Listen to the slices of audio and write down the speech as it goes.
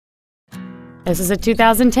This is a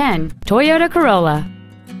 2010 Toyota Corolla.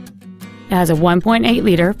 It has a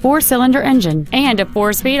 1.8-liter four-cylinder engine and a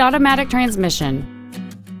 4-speed automatic transmission.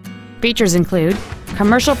 Features include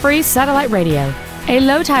commercial-free satellite radio, a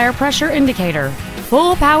low-tire pressure indicator,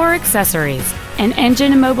 full power accessories, an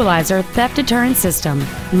engine immobilizer theft deterrent system,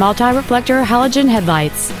 multi-reflector halogen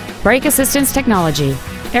headlights, brake assistance technology,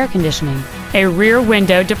 air conditioning, a rear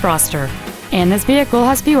window defroster, and this vehicle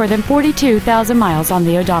has fewer than 42,000 miles on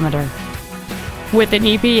the odometer. With an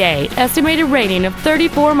EPA estimated rating of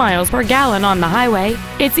 34 miles per gallon on the highway,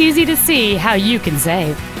 it's easy to see how you can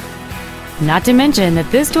save. Not to mention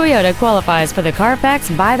that this Toyota qualifies for the Carfax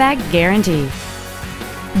buyback guarantee.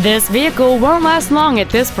 This vehicle won't last long at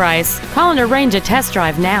this price. Call and arrange a test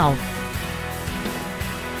drive now.